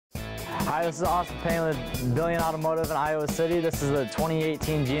Hi, this is Austin Payne with Billion Automotive in Iowa City. This is the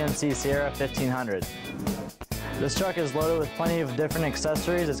 2018 GMC Sierra 1500. This truck is loaded with plenty of different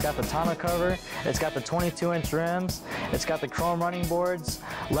accessories. It's got the tonneau cover, it's got the 22-inch rims, it's got the chrome running boards,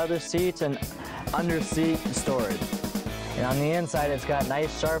 leather seats, and under-seat storage. And on the inside, it's got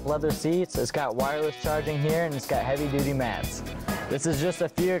nice sharp leather seats, it's got wireless charging here, and it's got heavy-duty mats. This is just a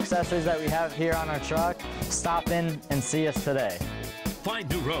few accessories that we have here on our truck. Stop in and see us today. Find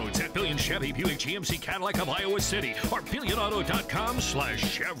new roads at Billion Chevy, Buick, GMC, Cadillac of Iowa City or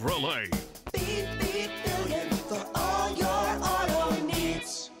BillionAuto.com/Chevrolet. Beep, beep, Billion.